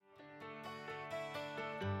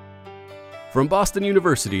From Boston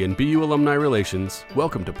University and BU Alumni Relations,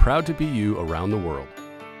 welcome to Proud to BU Around the World.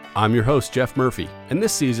 I'm your host, Jeff Murphy, and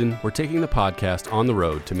this season, we're taking the podcast on the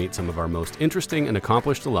road to meet some of our most interesting and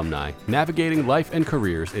accomplished alumni navigating life and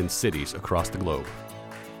careers in cities across the globe.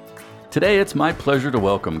 Today, it's my pleasure to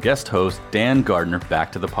welcome guest host Dan Gardner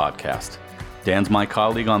back to the podcast. Dan's my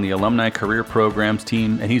colleague on the Alumni Career Programs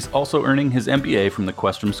team, and he's also earning his MBA from the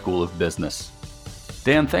Questrom School of Business.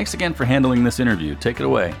 Dan, thanks again for handling this interview. Take it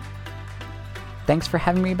away. Thanks for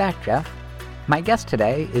having me back, Jeff. My guest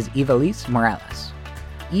today is Ivellisse Morales.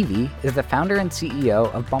 Ivy is the founder and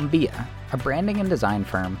CEO of Bombilla, a branding and design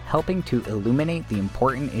firm helping to illuminate the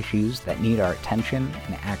important issues that need our attention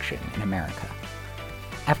and action in America.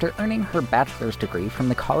 After earning her bachelor's degree from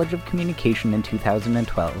the College of Communication in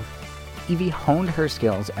 2012, Ivy honed her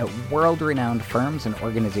skills at world-renowned firms and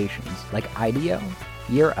organizations like IDEO,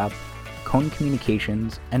 Year Up, Cone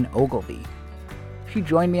Communications, and Ogilvy. She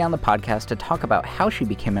joined me on the podcast to talk about how she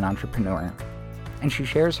became an entrepreneur, and she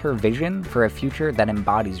shares her vision for a future that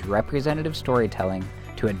embodies representative storytelling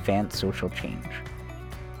to advance social change.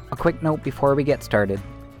 A quick note before we get started,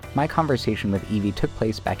 my conversation with Ivy took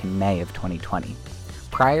place back in May of 2020,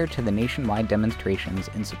 prior to the nationwide demonstrations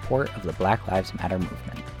in support of the Black Lives Matter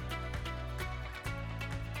movement.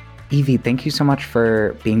 Ivy, thank you so much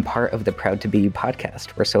for being part of the Proud to BU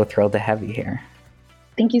podcast. We're so thrilled to have you here.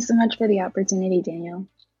 Thank you so much for the opportunity, Daniel.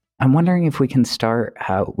 I'm wondering if we can start,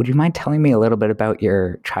 would you mind telling me a little bit about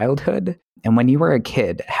your childhood? And when you were a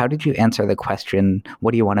kid, how did you answer the question,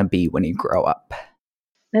 what do you want to be when you grow up?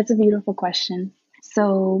 That's a beautiful question.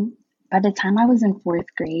 So by the time I was in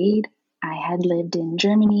fourth grade, I had lived in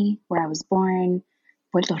Germany, where I was born,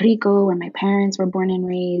 Puerto Rico, where my parents were born and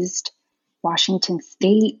raised, Washington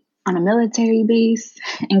State on a military base,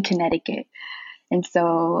 in Connecticut. And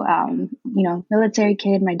so, military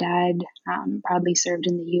kid, my dad proudly served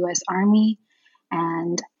in the U.S. Army,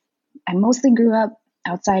 and I mostly grew up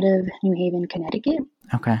outside of New Haven, Connecticut.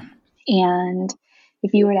 Okay. And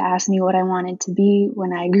if you were to ask me what I wanted to be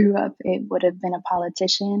when I grew up, it would have been a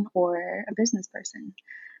politician or a business person.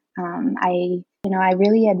 I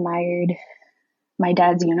really admired my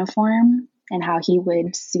dad's uniform and how he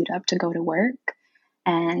would suit up to go to work.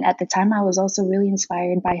 And at the time, I was also really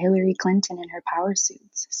inspired by Hillary Clinton and her power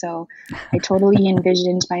suits. So I totally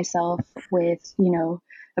envisioned myself with,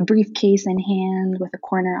 a briefcase in hand with a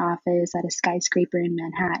corner office at a skyscraper in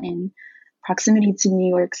Manhattan. Proximity to New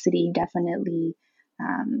York City definitely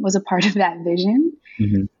was a part of that vision.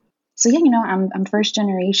 Mm-hmm. So I'm first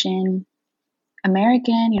generation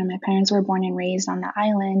American. My parents were born and raised on the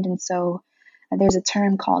island. And so there's a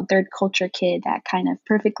term called third culture kid that kind of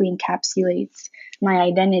perfectly encapsulates my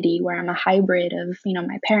identity, where I'm a hybrid of,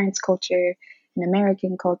 my parents' culture and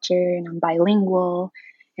American culture, and I'm bilingual.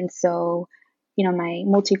 And so, my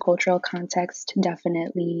multicultural context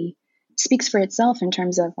definitely speaks for itself in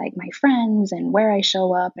terms of like my friends and where I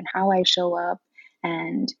show up and how I show up.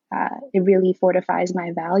 And it really fortifies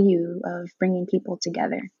my value of bringing people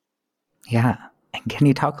together. Yeah. And can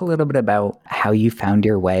you talk a little bit about how you found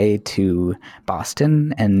your way to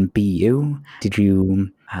Boston and BU? Did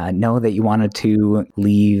you know that you wanted to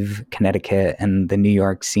leave Connecticut and the New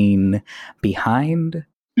York scene behind?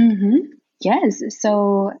 Mm-hmm. Yes.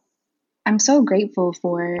 So I'm so grateful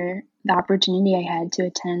for the opportunity I had to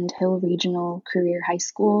attend Hill Regional Career High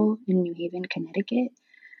School in New Haven, Connecticut.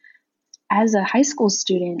 As a high school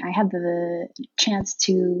student, I had the chance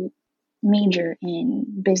to major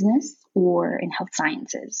in business or in health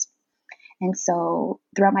sciences. And so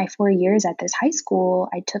throughout my 4 years at this high school,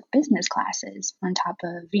 I took business classes on top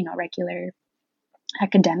of, regular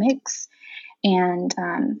academics. And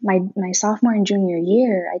my sophomore and junior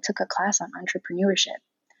year, I took a class on entrepreneurship,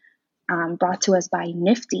 brought to us by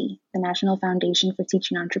NFTE, the National Foundation for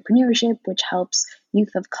Teaching Entrepreneurship, which helps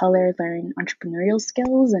youth of color learn entrepreneurial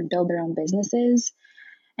skills and build their own businesses.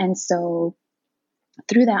 And so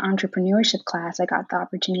through that entrepreneurship class, I got the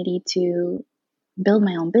opportunity to build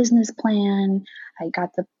my own business plan. I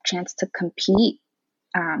got the chance to compete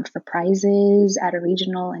for prizes at a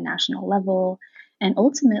regional and national level. And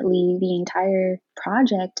ultimately, the entire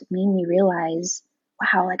project made me realize,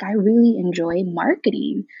 wow, I really enjoy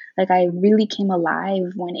marketing. I really came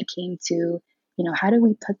alive when it came to, how do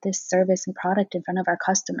we put this service and product in front of our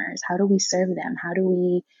customers? How do we serve them? How do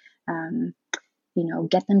we,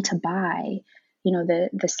 get them to buy?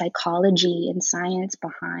 The psychology and science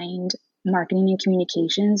behind marketing and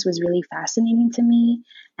communications was really fascinating to me.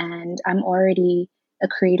 And I'm already a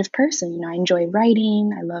creative person. I enjoy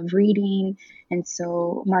writing, I love reading. And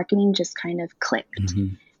so marketing just kind of clicked.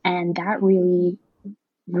 Mm-hmm. And that really,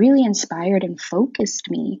 really inspired and focused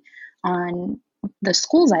me on the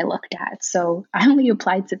schools I looked at. So I only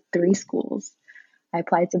applied to 3 schools. I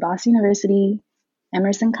applied to Boston University,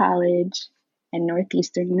 Emerson College, and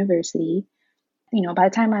Northeastern University. By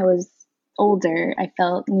the time I was older, I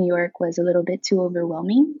felt New York was a little bit too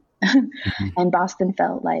overwhelming. Mhm. And Boston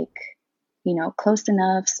felt like, close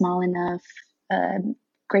enough, small enough, a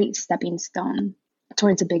great stepping stone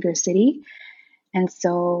towards a bigger city. And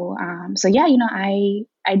so yeah,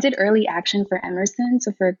 I did early action for Emerson.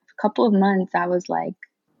 So for a couple of months, I was like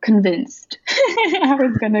convinced I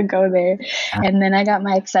was gonna go there. And then I got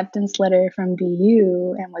my acceptance letter from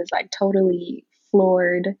BU and was like totally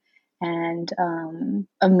floored and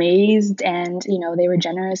amazed. And they were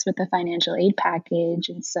generous with the financial aid package.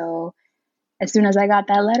 And so as soon as I got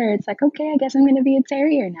that letter, it's like, okay, I guess I'm gonna be a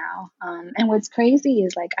terrier now. And what's crazy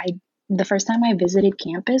is like the first time I visited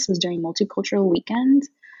campus was during multicultural weekend.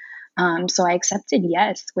 So I accepted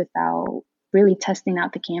yes without really testing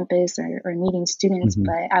out the campus or meeting students, Mhm.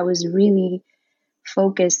 but I was really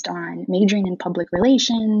focused on majoring in public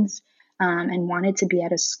relations and wanted to be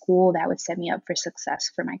at a school that would set me up for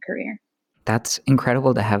success for my career. That's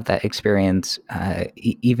incredible to have that experience,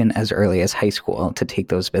 even as early as high school, to take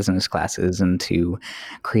those business classes and to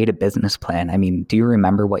create a business plan. I mean, do you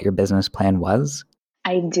remember what your business plan was?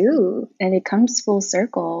 I do, and it comes full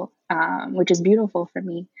circle, which is beautiful for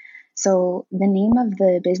me. So the name of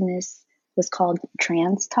the business was called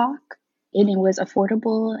Trans Talk, and it was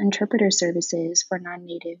affordable interpreter services for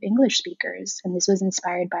non-native English speakers. And this was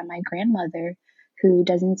inspired by my grandmother, who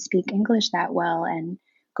doesn't speak English that well and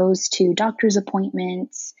goes to doctor's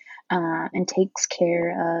appointments and takes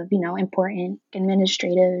care of, important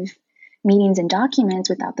administrative meetings and documents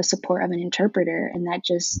without the support of an interpreter. And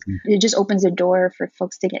it just opens a door for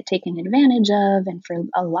folks to get taken advantage of and for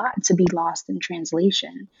a lot to be lost in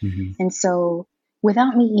translation. Mm-hmm. And so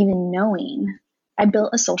without me even knowing, I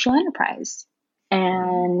built a social enterprise.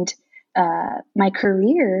 And my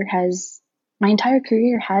entire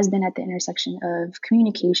career has been at the intersection of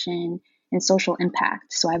communication and social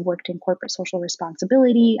impact. So I've worked in corporate social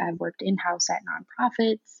responsibility, I've worked in-house at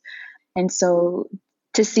nonprofits. And so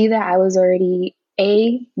to see that I was already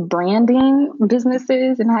branding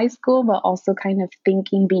businesses in high school, but also kind of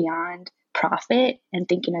thinking beyond profit and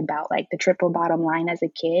thinking about like the triple bottom line as a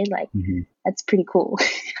kid, like Mm-hmm. that's pretty cool.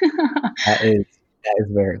 That is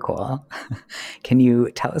very cool. Can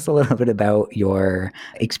you tell us a little bit about your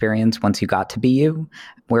experience once you got to BU?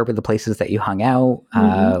 Where were the places that you hung out?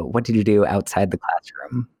 What did you do outside the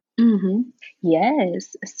classroom? Mm-hmm.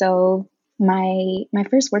 Yes. So my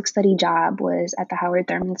first work study job was at the Howard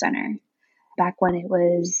Thurman Center back when it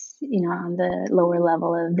was, on the lower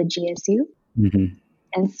level of the GSU. Mm-hmm.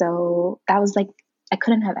 And so that was like, I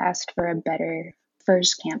couldn't have asked for a better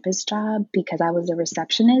first campus job because I was a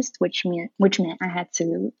receptionist, which meant I had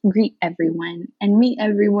to greet everyone and meet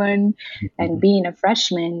everyone. And being a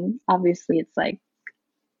freshman, obviously it's like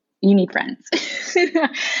you need friends.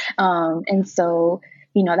 And so,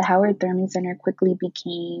 the Howard Thurman Center quickly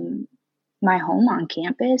became my home on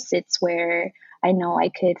campus. It's where I know I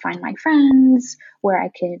could find my friends, where I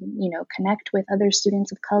could, connect with other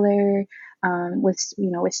students of color,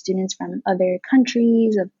 with students from other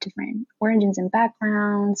countries of different origins and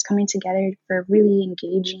backgrounds, coming together for really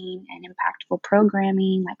engaging and impactful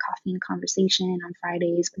programming like Coffee and Conversation on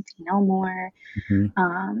Fridays with Dean Elmore.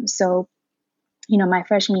 So my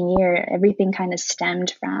freshman year, everything kind of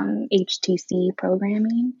stemmed from HTC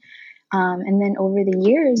programming. And then over the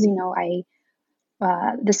years,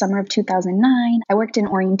 the summer of 2009, I worked in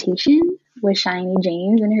orientation with Shiny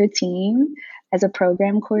James and her team as a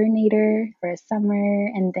program coordinator for a summer.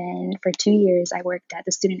 And then for 2 years, I worked at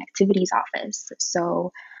the student activities office.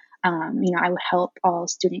 So, I would help all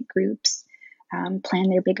student groups plan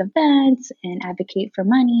their big events and advocate for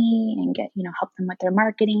money and help them with their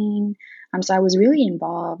marketing. So I was really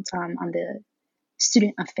involved on the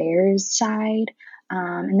student affairs side.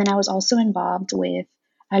 And then I was also involved with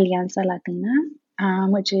Alianza Latina,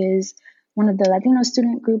 which is one of the Latino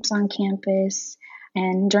student groups on campus.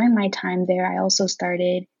 And during my time there, I also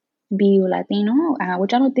started BU Latino,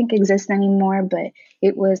 which I don't think exists anymore, but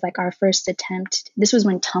it was like our first attempt. This was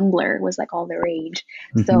when Tumblr was like all the rage.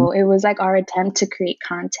 So it was like our attempt to create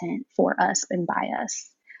content for us and by us.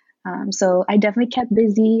 So I definitely kept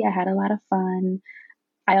busy. I had a lot of fun.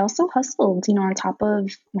 I also hustled, on top of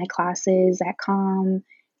my classes at COM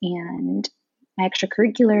and my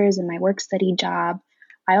extracurriculars and my work study job.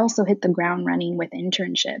 I also hit the ground running with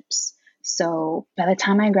internships. So by the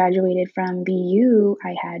time I graduated from BU,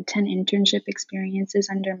 I had 10 internship experiences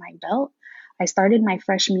under my belt. I started my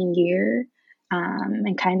freshman year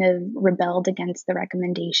and kind of rebelled against the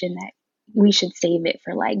recommendation that we should save it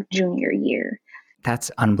for like junior year.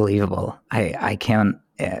 That's unbelievable. I can't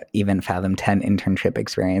even fathom 10 internship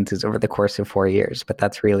experiences over the course of 4 years, but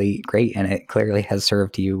that's really great. And it clearly has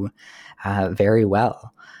served you very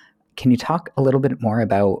well. Can you talk a little bit more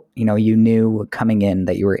about, you knew coming in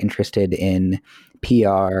that you were interested in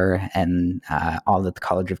PR and all that the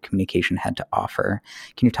College of Communication had to offer.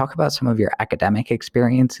 Can you talk about some of your academic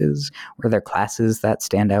experiences? Were there classes that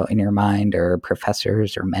stand out in your mind, or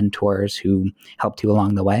professors or mentors who helped you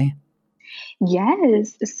along the way?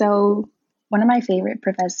 Yes. So one of my favorite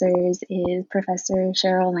professors is Professor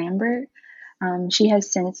Cheryl Lambert. She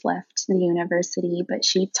has since left the university, but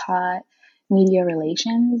she taught media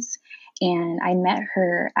relations. And I met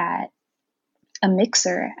her at a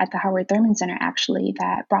mixer at the Howard Thurman Center, actually,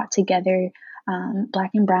 that brought together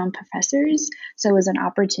Black and Brown professors. So it was an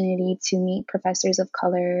opportunity to meet professors of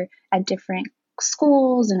color at different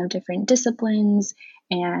schools and of different disciplines.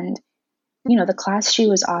 And the class she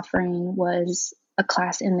was offering was a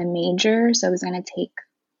class in the major. So it was going to take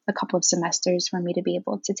a couple of semesters for me to be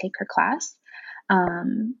able to take her class.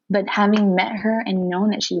 But having met her and known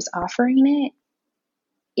that she was offering it,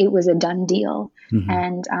 it was a done deal. Mm-hmm.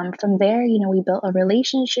 And from there, we built a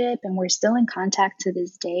relationship, and we're still in contact to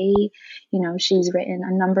this day. She's written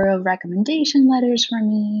a number of recommendation letters for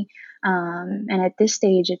me. And at this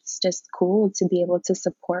stage, it's just cool to be able to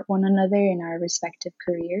support one another in our respective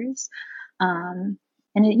careers.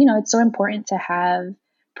 It's so important to have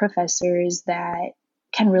professors that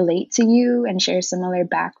can relate to you and share similar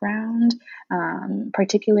background,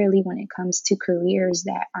 particularly when it comes to careers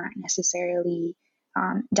that aren't necessarily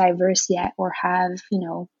diverse yet, or have,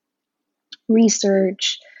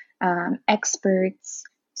 research, experts,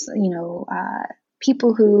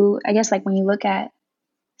 people who, I guess, like when you look at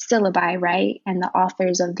syllabi, right, and the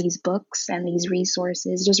authors of these books and these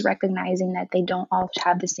resources, just recognizing that they don't all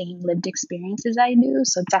have the same lived experiences I do.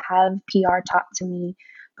 So to have PR taught to me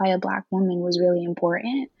by a Black woman was really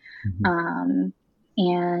important. Mm-hmm.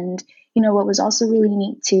 And what was also really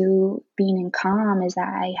neat too, being in COM, is that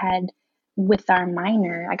I had, with our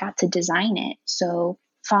minor, I got to design it. So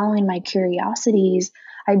following my curiosities,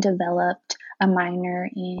 I developed a minor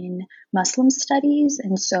in Muslim studies.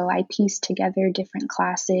 And so I pieced together different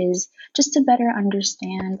classes just to better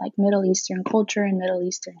understand like Middle Eastern culture and Middle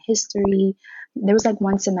Eastern history. There was like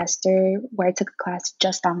one semester where I took a class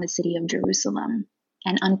just on the city of Jerusalem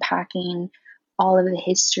and unpacking all of the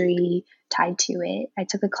history tied to it. I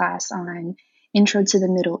took a class on Intro to the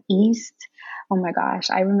Middle East. Oh my gosh,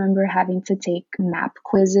 I remember having to take map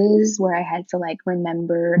quizzes where I had to like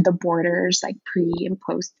remember the borders, like pre and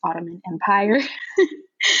post Ottoman Empire.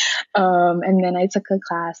 And then I took a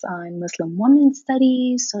class on Muslim women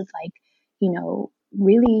studies. So it's like,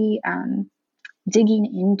 really digging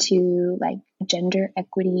into like gender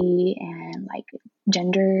equity and like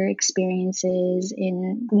gender experiences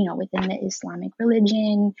in, within the Islamic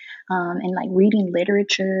religion, and like reading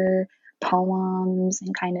literature, poems,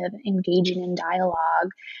 and kind of engaging in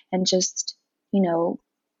dialogue, and just,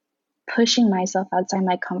 pushing myself outside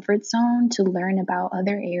my comfort zone to learn about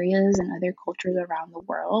other areas and other cultures around the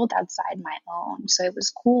world outside my own. So it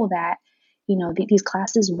was cool that, these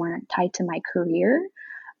classes weren't tied to my career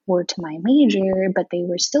or to my major, but they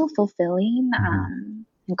were still fulfilling.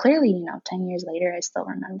 And clearly, 10 years later, I still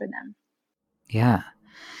remember them. Yeah.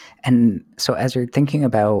 And so as you're thinking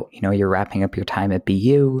about, you're wrapping up your time at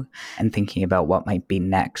BU and thinking about what might be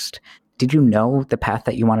next, did you know the path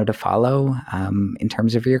that you wanted to follow in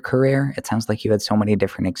terms of your career? It sounds like you had so many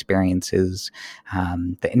different experiences,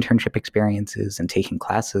 the internship experiences and taking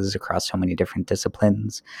classes across so many different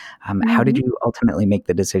disciplines. How did you ultimately make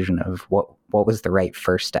the decision of what was the right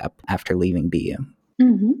first step after leaving BU?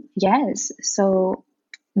 Mm-hmm. Yes. So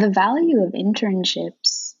the value of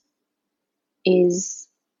internships is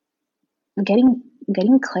getting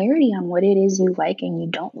clarity on what it is you like and you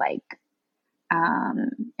don't like.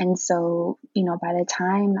 And so, by the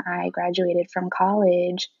time I graduated from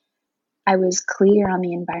college, I was clear on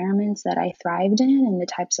the environments that I thrived in and the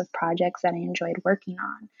types of projects that I enjoyed working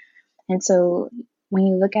on. And so when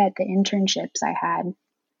you look at the internships I had,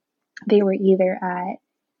 they were either at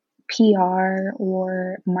PR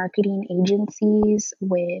or marketing agencies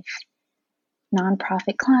with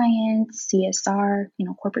nonprofit clients, CSR,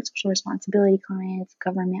 corporate social responsibility clients,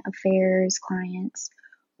 government affairs clients,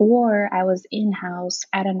 or I was in-house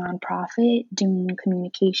at a nonprofit doing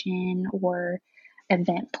communication or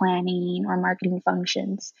event planning or marketing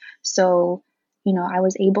functions. So, I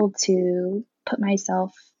was able to put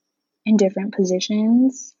myself in different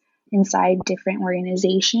positions inside different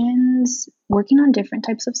organizations, working on different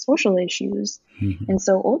types of social issues. Mm-hmm. And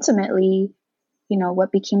so ultimately,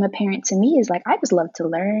 what became apparent to me is like, I just love to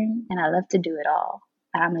learn and I love to do it all.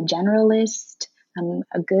 I'm a generalist. I'm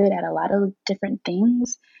good at a lot of different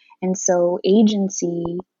things. And so agency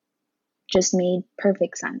just made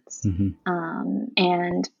perfect sense.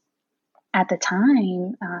 And at the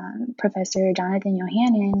time, Professor Jonathan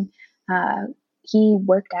Yohannan, he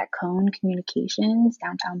worked at Cone Communications,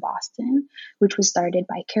 downtown Boston, which was started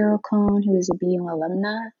by Carol Cone, who is a BU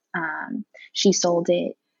alumna. She sold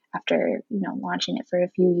it after, launching it for a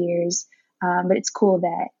few years. But it's cool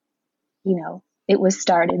that, it was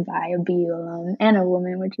started by a BU alum and a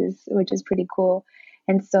woman, which is pretty cool.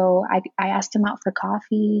 And so I asked him out for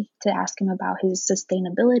coffee to ask him about his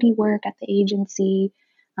sustainability work at the agency.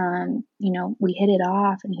 We hit it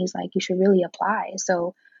off and he's like, you should really apply.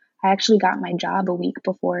 So I actually got my job a week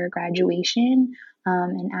before graduation.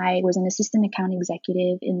 And I was an assistant account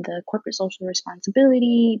executive in the corporate social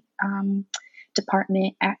responsibility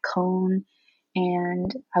department at Cone.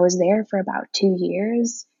 And I was there for about 2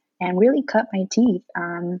 years and really cut my teeth.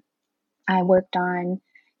 I worked on,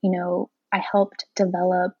 I helped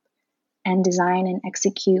develop and design and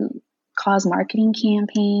execute cause marketing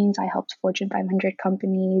campaigns. I helped Fortune 500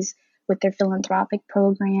 companies with their philanthropic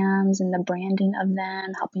programs and the branding of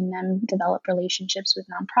them, helping them develop relationships with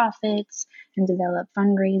nonprofits and develop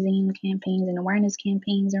fundraising campaigns and awareness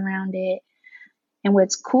campaigns around it. And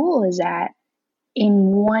what's cool is that in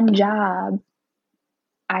one job,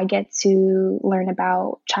 I get to learn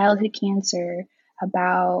about childhood cancer,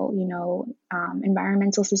 about,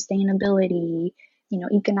 environmental sustainability,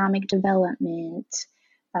 economic development,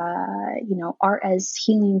 art as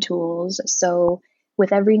healing tools. So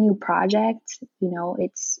with every new project,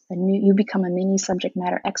 you become a mini subject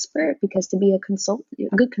matter expert, because to be a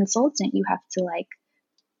good consultant, you have to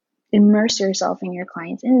immerse yourself in your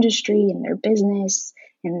client's industry, in their business,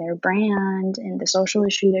 in their brand, and the social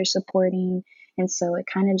issue they're supporting. And so it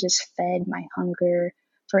kind of just fed my hunger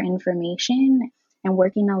for information. And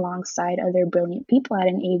working alongside other brilliant people at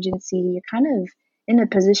an agency, you're kind of in a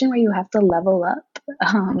position where you have to level up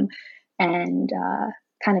and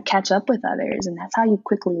kind of catch up with others. And that's how you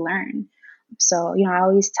quickly learn. So, I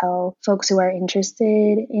always tell folks who are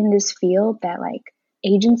interested in this field that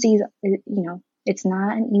agencies, it's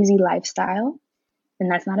not an easy lifestyle,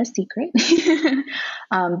 and that's not a secret.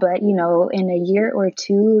 But, in a year or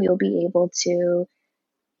two, you'll be able to,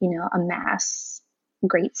 amass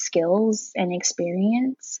great skills and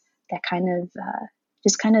experience that kind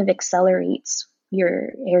of accelerates your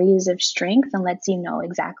areas of strength and lets you know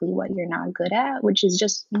exactly what you're not good at, which is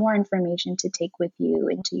just more information to take with you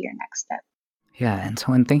into your next step. Yeah. And so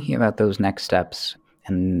when thinking about those next steps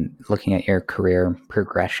and looking at your career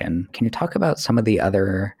progression, can you talk about some of the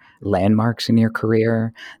other landmarks in your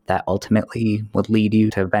career that ultimately would lead you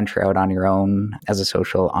to venture out on your own as a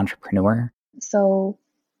social entrepreneur? So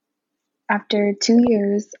after 2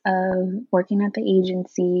 years of working at the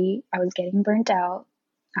agency, I was getting burnt out.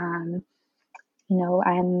 I'm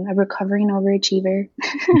a recovering overachiever.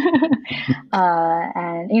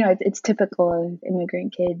 And, it's typical of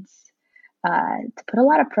immigrant kids to put a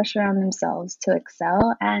lot of pressure on themselves to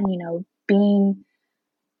excel. And, being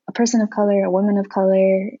a person of color, a woman of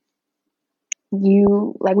color,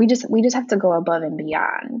 we just have to go above and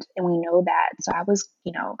beyond. And we know that. So I was,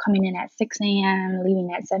 coming in at 6 a.m.,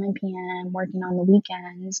 leaving at 7 p.m., working on the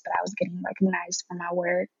weekends, but I was getting recognized for my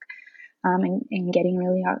work. And getting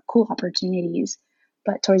really cool opportunities.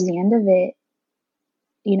 But towards the end of it,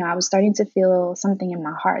 I was starting to feel something in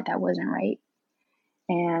my heart that wasn't right.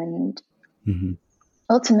 And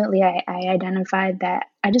ultimately, I identified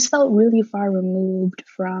that I just felt really far removed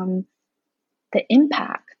from the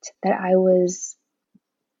impact that I was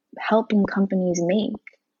helping companies make.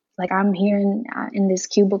 I'm here in this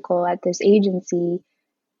cubicle at this agency,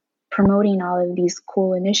 promoting all of these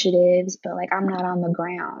cool initiatives, but I'm not on the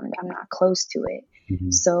ground. I'm not close to it.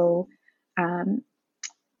 So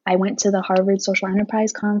I went to the Harvard Social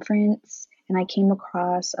Enterprise Conference, and I came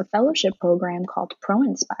across a fellowship program called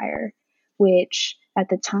ProInspire, which at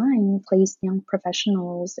the time placed young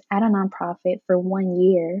professionals at a nonprofit for 1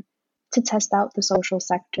 year to test out the social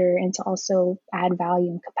sector and to also add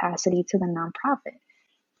value and capacity to the nonprofit.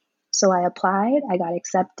 So I applied, I got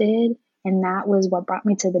accepted, and that was what brought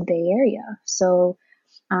me to the Bay Area. So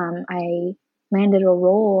I landed a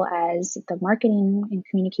role as the marketing and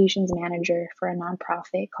communications manager for a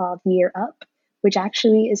nonprofit called Year Up, which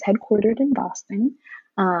actually is headquartered in Boston.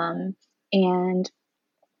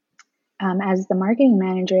 As the marketing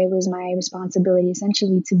manager, it was my responsibility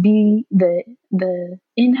essentially to be the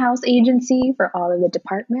in-house agency for all of the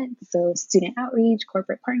departments. So student outreach,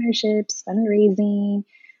 corporate partnerships, fundraising,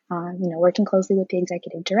 working closely with the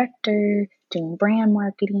executive director, doing brand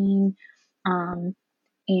marketing, and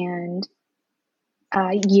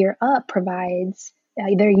Year Up provides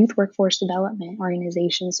their youth workforce development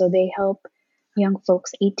organization. So they help young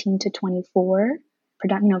folks 18 to 24,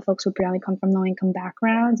 folks who predominantly come from low-income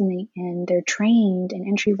backgrounds, and they're trained in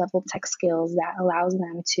entry-level tech skills that allows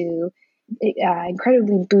them to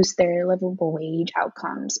incredibly boost their livable wage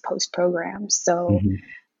outcomes post-program. So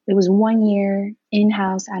it was 1 year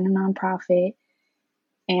in-house at a nonprofit,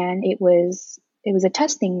 and it was a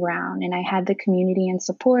testing ground, and I had the community and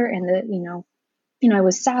support, and I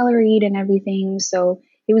was salaried and everything. So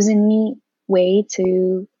it was a neat way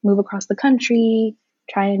to move across the country,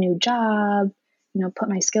 try a new job, put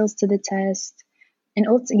my skills to the test. And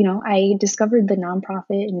also, I discovered the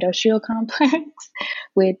nonprofit industrial complex,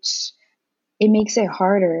 which it makes it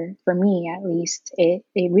harder for me, at least. It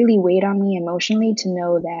really weighed on me emotionally to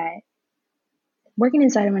know that working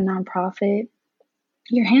inside of a nonprofit,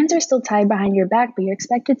 your hands are still tied behind your back, but you're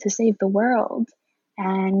expected to save the world.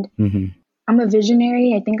 And I'm a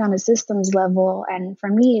visionary, I think, on a systems level. And for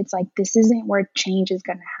me, it's like, this isn't where change is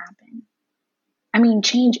going to happen. I mean,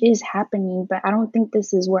 change is happening, but I don't think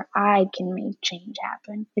this is where I can make change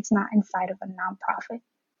happen. It's not inside of a nonprofit.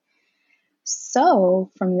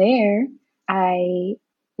 So from there, I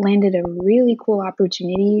landed a really cool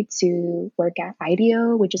opportunity to work at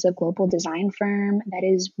IDEO, which is a global design firm that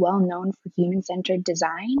is well known for human-centered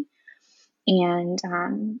design. And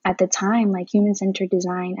at the time, like, human-centered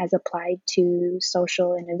design as applied to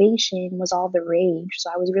social innovation was all the rage. So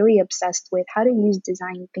I was really obsessed with how to use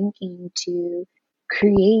design thinking to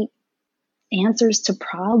create answers to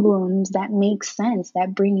problems that make sense,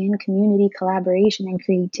 that bring in community collaboration and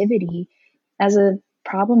creativity. As a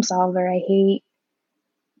problem solver, I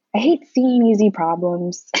hate seeing easy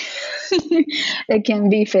problems that can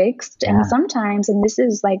be fixed. And sometimes, and this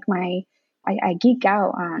is like I geek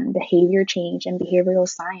out on behavior change and behavioral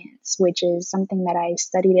science, which is something that I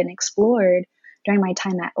studied and explored during my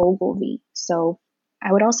time at Ogilvy. So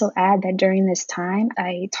I would also add that during this time,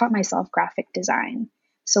 I taught myself graphic design.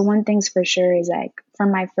 So one thing's for sure is, like,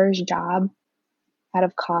 from my first job out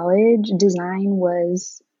of college, design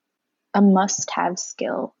was a must-have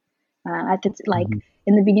skill.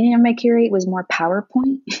 In the beginning of my career, it was more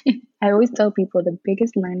PowerPoint. I always tell people the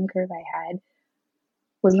biggest learning curve I had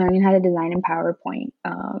was learning how to design in PowerPoint,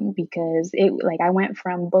 because I went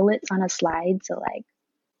from bullets on a slide to like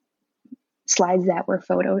slides that were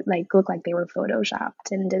looked like they were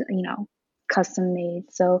photoshopped and custom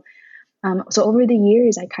made. So over the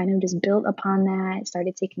years, I kind of just built upon that,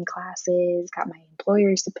 started taking classes, got my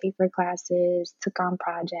employers to pay for classes, took on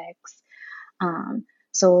projects.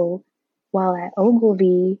 So while at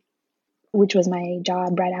Ogilvy, which was my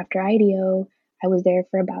job right after IDEO, I was there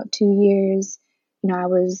for about 2 years. I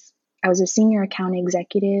was a senior account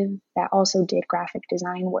executive that also did graphic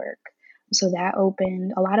design work. So that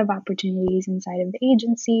opened a lot of opportunities inside of the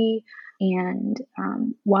agency. And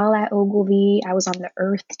while at Ogilvy, I was on the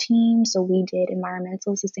Earth team. So we did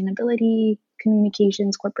environmental sustainability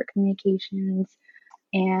communications, corporate communications.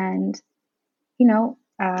 And,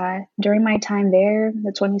 during my time there,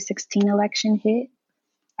 the 2016 election hit.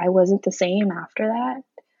 I wasn't the same after that.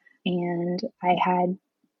 And I had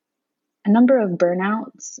a number of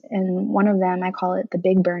burnouts. And one of them, I call it the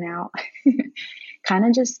big burnout, kind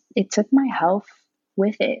of it took my health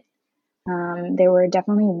with it. There were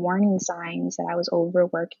definitely warning signs that I was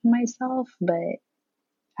overworking myself, but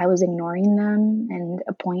I was ignoring them. And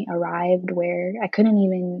a point arrived where I couldn't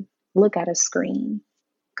even look at a screen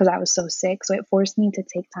because I was so sick. So it forced me to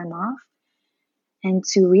take time off and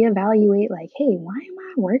to reevaluate, like, hey, why am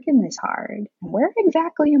I working this hard? Where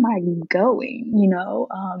exactly am I going?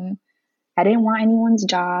 I didn't want anyone's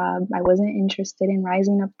job. I wasn't interested in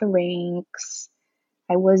rising up the ranks.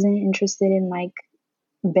 I wasn't interested in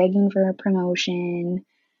begging for a promotion.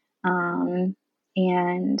 And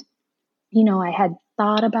I had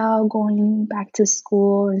thought about going back to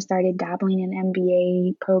school and started dabbling in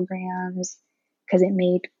MBA programs because it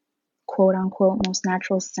made quote unquote most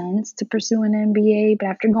natural sense to pursue an MBA. But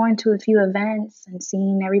after going to a few events and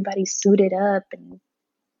seeing everybody suited up and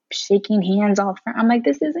shaking hands all front, I'm like,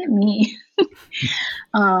 this isn't me.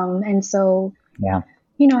 And so,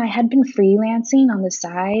 I had been freelancing on the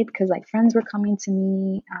side because friends were coming to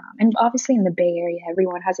me. And obviously in the Bay Area,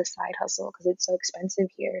 everyone has a side hustle because it's so expensive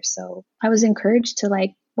here. So I was encouraged to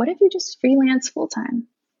what if you just freelance full time?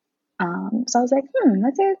 So I was like,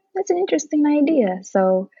 that's an interesting idea.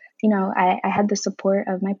 So, I had the support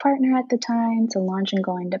of my partner at the time to launch and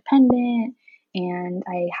go independent. And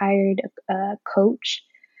I hired a coach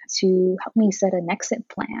to help me set an exit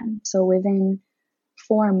plan. So within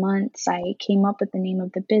 4 months, I came up with the name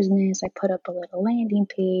of the business. I put up a little landing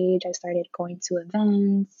page. I started going to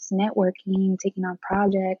events, networking, taking on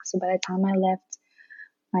projects. So by the time I left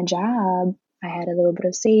my job, I had a little bit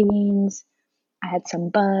of savings. I had some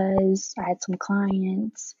buzz. I had some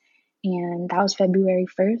clients. And that was February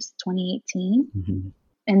 1st, 2018. Mm-hmm.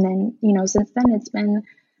 And then, since then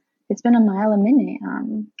it's been a mile a minute.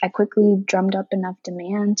 I quickly drummed up enough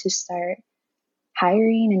demand to start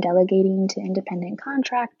hiring and delegating to independent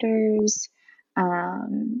contractors.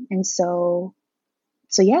 And so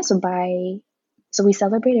we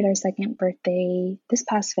celebrated our second birthday this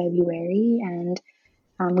past February, and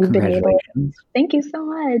we've been able. Congratulations. Thank you so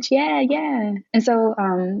much. Yeah. And so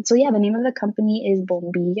the name of the company is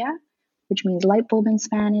Bombilla, which means light bulb in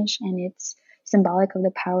Spanish, and it's symbolic of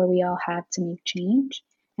the power we all have to make change.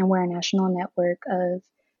 And we're a national network of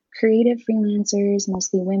creative freelancers,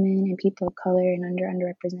 mostly women and people of color and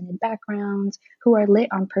underrepresented backgrounds, who are lit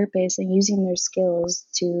on purpose and using their skills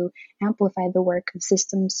to amplify the work of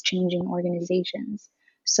systems changing organizations.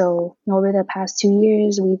 So over the past 2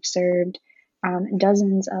 years, we've served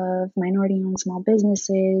dozens of minority-owned small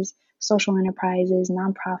businesses, social enterprises,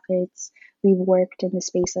 nonprofits. We've worked in the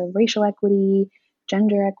space of racial equity,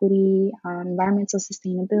 gender equity, environmental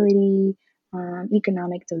sustainability,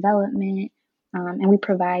 economic development, and we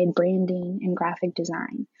provide branding and graphic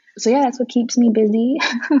design. So yeah, that's what keeps me busy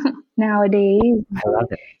nowadays. I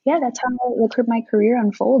love it. Yeah, that's how my career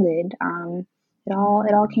unfolded. It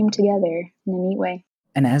all came together in a neat way.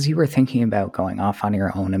 And as you were thinking about going off on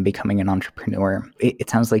your own and becoming an entrepreneur, it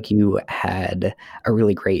sounds like you had a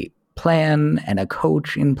really great plan and a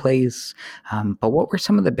coach in place. But what were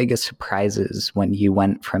some of the biggest surprises when you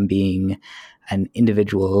went from being an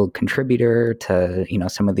individual contributor to,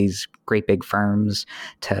 some of these great big firms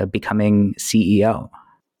to becoming CEO?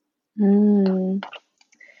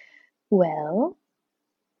 Well,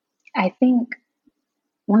 I think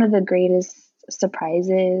one of the greatest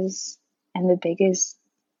surprises and the biggest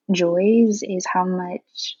joys is how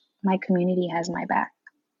much my community has my back.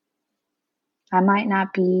 I might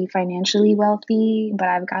not be financially wealthy, but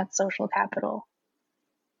I've got social capital.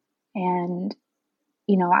 And,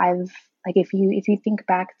 if you think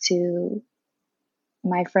back to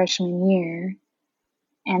my freshman year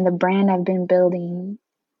and the brand I've been building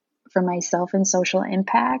for myself in social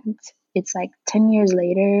impact, it's like 10 years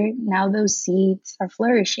later, now those seeds are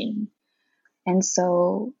flourishing. And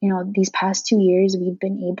so, these past 2 years, we've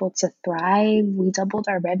been able to thrive. We doubled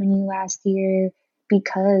our revenue last year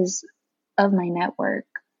because of my network.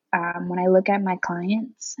 When I look at my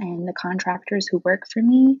clients and the contractors who work for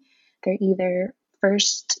me, they're either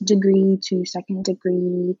first degree to second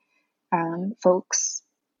degree folks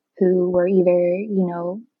who were either,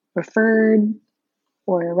 referred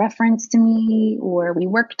or a reference to me, or we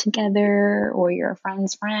work together, or you're a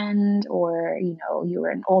friend's friend, or, you were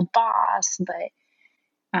an old boss. But,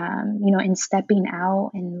 in stepping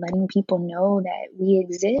out and letting people know that we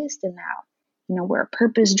exist and that, we're a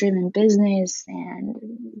purpose-driven business and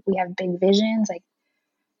we have big visions, like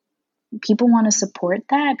people want to support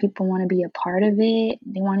that. People want to be a part of it.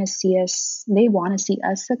 They want to see us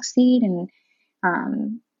succeed. And,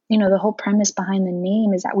 the whole premise behind the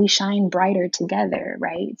name is that we shine brighter together,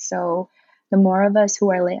 right? So the more of us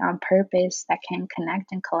who are lit on purpose that can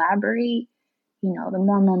connect and collaborate, the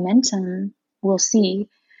more momentum we'll see.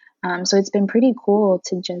 So it's been pretty cool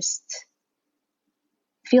to just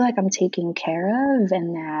feel like I'm taken care of,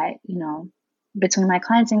 and that, between my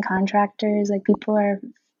clients and contractors, like people are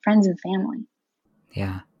friends and family.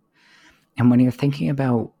 Yeah. And when you're thinking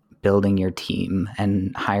about building your team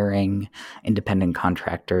and hiring independent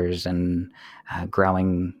contractors and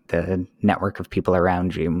growing the network of people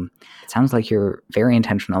around you, it sounds like you're very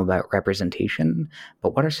intentional about representation.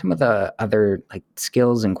 But what are some of the other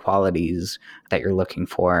skills and qualities that you're looking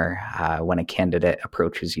for when a candidate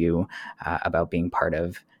approaches you about being part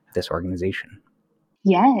of this organization?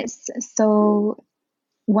 Yes. So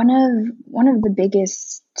one of the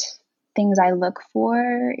biggest things I look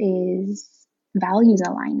for is values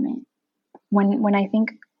alignment. When I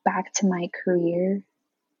think back to my career,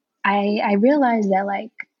 I realized that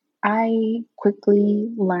I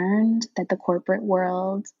quickly learned that the corporate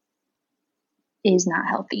world is not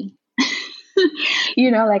healthy.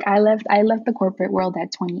 I left the corporate world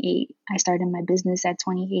at 28. I started my business at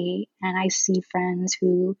 28, and I see friends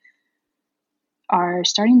who are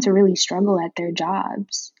starting to really struggle at their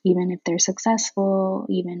jobs, even if they're successful,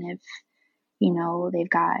 even if they've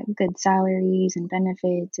got good salaries and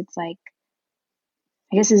benefits. It's like,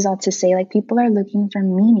 I guess it's all to say, people are looking for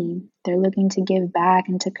meaning. They're looking to give back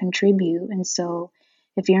and to contribute. And so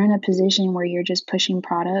if you're in a position where you're just pushing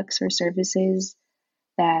products or services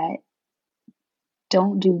that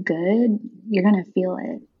don't do good, you're going to feel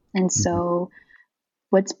it. And so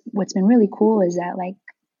what's been really cool is that like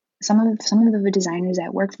some of the designers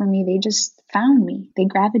that work for me, they just found me. They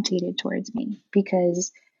gravitated towards me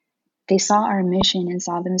because they saw our mission and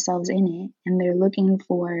saw themselves in it. And they're looking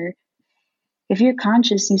for, if you're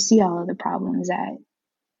conscious, you see all of the problems that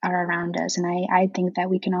are around us. And I think that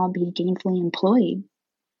we can all be gainfully employed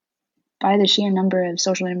by the sheer number of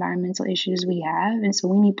social and environmental issues we have. And so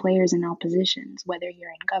we need players in all positions, whether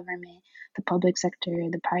you're in government, the public sector,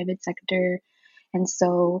 the private sector. And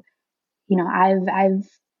so, you know,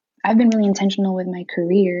 I've been really intentional with my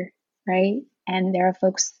career, right? And there are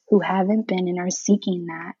folks who haven't been and are seeking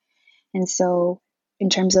that. And so in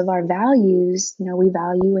terms of our values, you know, we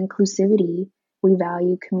value inclusivity, we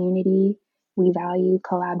value community, we value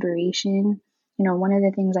collaboration. You know, one of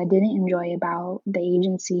the things I didn't enjoy about the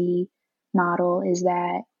agency model is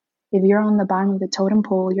that if you're on the bottom of the totem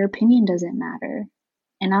pole, your opinion doesn't matter.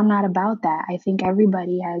 And I'm not about that. I think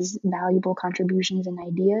everybody has valuable contributions and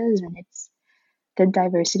ideas, and it's the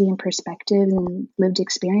diversity and perspectives and lived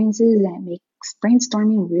experiences that makes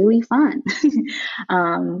brainstorming really fun.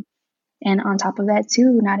 And on top of that,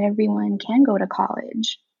 too, not everyone can go to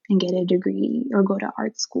college and get a degree or go to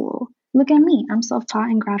art school. Look at me. I'm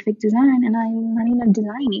self-taught in graphic design and I'm running a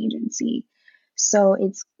design agency. So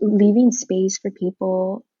it's leaving space for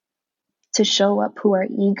people to show up who are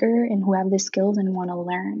eager and who have the skills and want to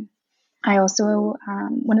learn. I also,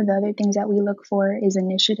 one of the other things that we look for is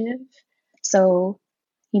initiative. So,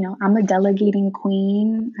 you know, I'm a delegating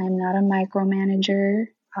queen. I'm not a micromanager.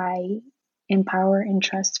 I empower and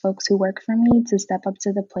trust folks who work for me to step up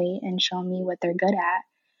to the plate and show me what they're good at.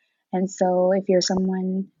 And so if you're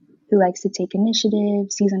someone who likes to take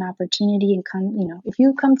initiative, sees an opportunity and come, you know, if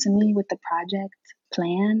you come to me with the project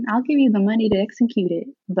plan, I'll give you the money to execute it.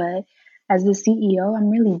 But as the CEO, I'm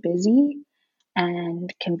really busy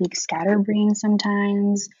and can be scatterbrained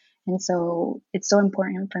sometimes. And so it's so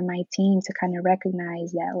important for my team to kind of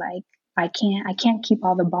recognize that, like, I can't keep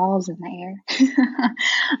all the balls in the air.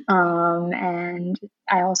 And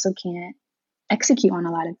I also can't execute on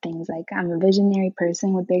a lot of things. Like, I'm a visionary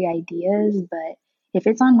person with big ideas, but if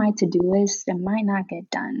it's on my to-do list, it might not get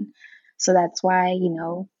done. So that's why, you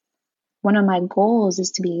know, one of my goals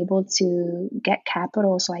is to be able to get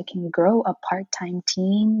capital so I can grow a part-time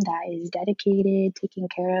team that is dedicated, taken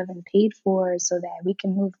care of, and paid for so that we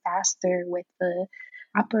can move faster with the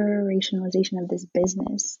operationalization of this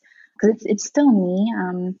business. Because it's still me.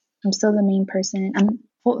 I'm still the main person. I'm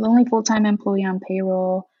the only full-time employee on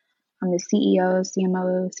payroll. I'm the CEO,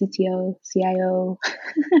 CMO, CTO, CIO,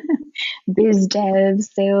 biz dev,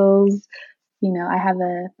 sales. You know, I have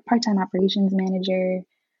a part-time operations manager,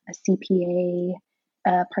 a CPA,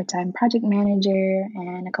 a part-time project manager,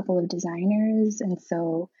 and a couple of designers. And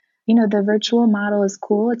so, you know, the virtual model is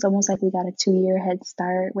cool. It's almost like we got a 2-year head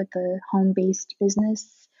start with the home-based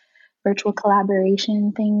business virtual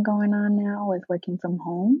collaboration thing going on now with working from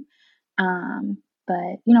home.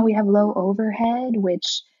 But, you know, we have low overhead,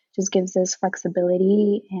 which just gives us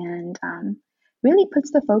flexibility and really puts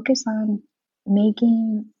the focus on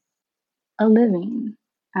making a living.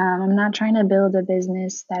 I'm not trying to build a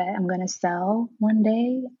business that I'm going to sell one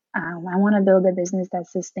day. I want to build a business that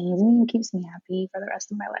sustains me and keeps me happy for the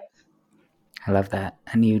rest of my life. I love that.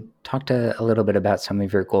 And you talked a little bit about some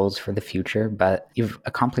of your goals for the future, but you've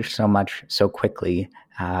accomplished so much so quickly.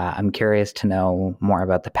 I'm curious to know more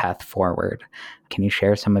about the path forward. Can you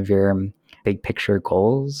share some of your big picture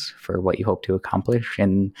goals for what you hope to accomplish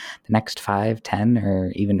in the next 5, 10,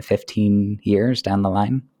 or even 15 years down the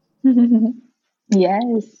line?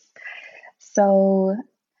 Yes. So,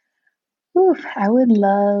 I would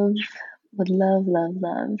love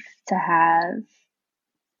to have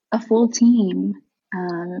a full team.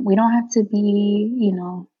 We don't have to be, you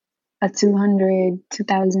know, a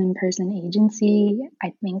 2,000 person agency.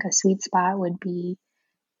 I think a sweet spot would be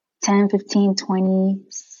 10, 15, 20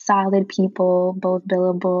 solid people, both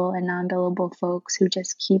billable and non-billable folks who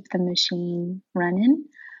just keep the machine running.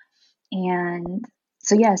 And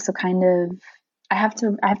so, yeah, so kind of I have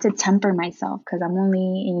to temper myself because I'm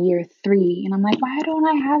only in year 3 and I'm like, why don't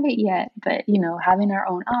I have it yet? But, you know, having our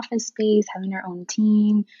own office space, having our own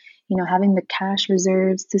team, you know, having the cash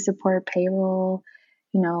reserves to support payroll,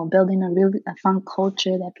 you know, building a fun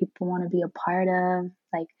culture that people want to be a part of.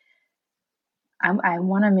 Like, I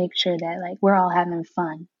want to make sure that, like, we're all having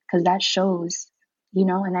fun because that shows, you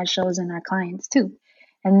know, and that shows in our clients too.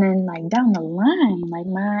 And then, like, down the line, like,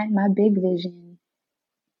 my big vision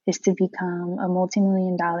is to become a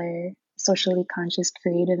multi-million-dollar socially conscious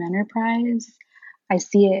creative enterprise. I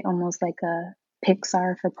see it almost like a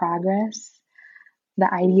Pixar for progress.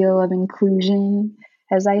 the ideal of inclusion,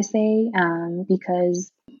 as I say,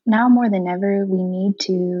 because now more than ever, we need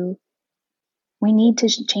to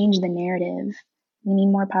change the narrative. We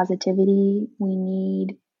need more positivity. We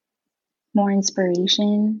need more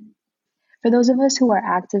inspiration. For those of us who are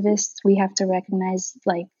activists, we have to recognize,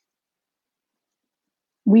 like,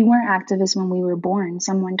 we weren't activists when we were born.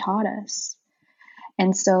 Someone taught us.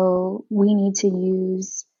 And so we need to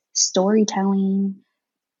use storytelling,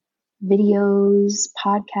 videos,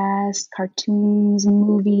 podcasts, cartoons,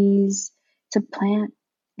 movies to plant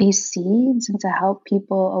these seeds and to help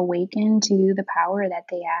people awaken to the power that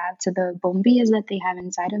they have, to the bombillas that they have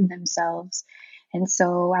inside of themselves. And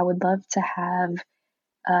so I would love to have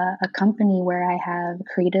a company where I have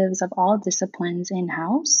creatives of all disciplines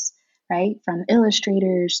in-house, right? From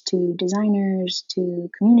illustrators to designers to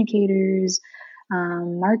communicators,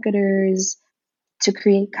 marketers, to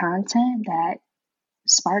create content that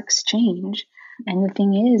sparks change. And the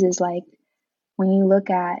thing is like, when you look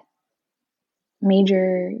at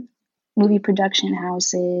major movie production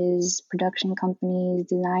houses, production companies,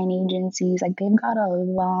 design agencies, like they've got a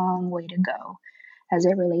long way to go as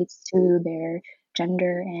it relates to their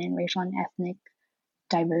gender and racial and ethnic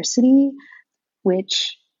diversity,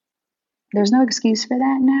 which there's no excuse for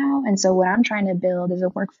that now. And so what I'm trying to build is a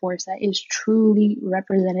workforce that is truly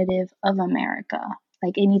representative of America.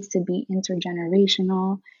 Like, it needs to be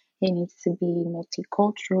intergenerational. It needs to be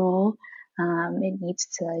multicultural. It needs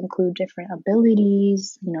to include different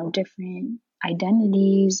abilities, different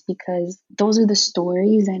identities, because those are the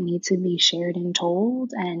stories that need to be shared and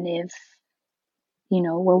told. And if,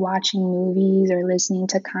 we're watching movies or listening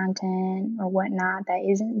to content or whatnot that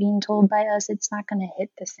isn't being told by us, it's not going to hit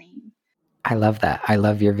the same. I love that. I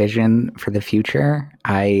love your vision for the future.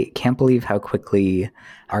 I can't believe how quickly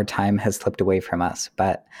our time has slipped away from us,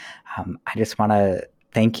 but I just want to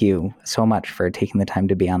thank you so much for taking the time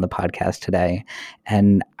to be on the podcast today.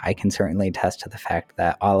 And I can certainly attest to the fact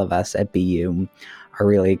that all of us at BU are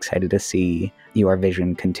really excited to see your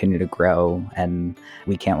vision continue to grow, and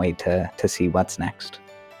we can't wait to see what's next.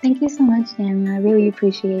 Thank you so much, Dan. I really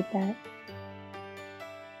appreciate that.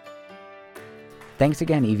 Thanks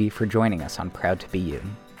again, Evie, for joining us on Proud to Be You.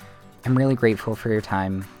 I'm really grateful for your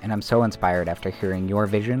time, and I'm so inspired after hearing your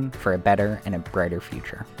vision for a better and a brighter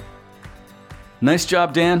future. Nice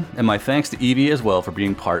job, Dan, and my thanks to Evie as well for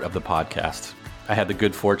being part of the podcast. I had the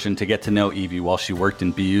good fortune to get to know Evie while she worked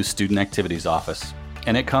in BU's Student Activities Office,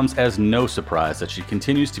 and it comes as no surprise that she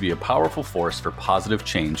continues to be a powerful force for positive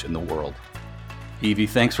change in the world. Evie,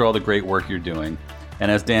 thanks for all the great work you're doing, and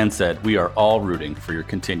as Dan said, we are all rooting for your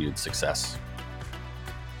continued success.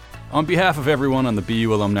 On behalf of everyone on the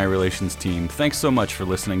BU Alumni Relations team, thanks so much for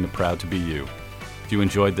listening to Proud to Be You. If you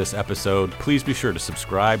enjoyed this episode, please be sure to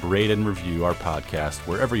subscribe, rate, and review our podcast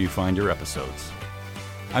wherever you find your episodes.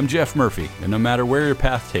 I'm Jeff Murphy, and no matter where your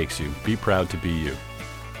path takes you, be proud to be you.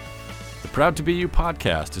 The Proud to Be You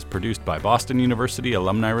podcast is produced by Boston University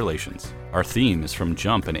Alumni Relations. Our theme is from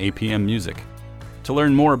Jump and APM Music. To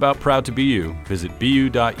learn more about Proud to Be You, visit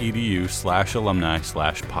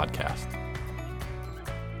bu.edu/alumni/podcast.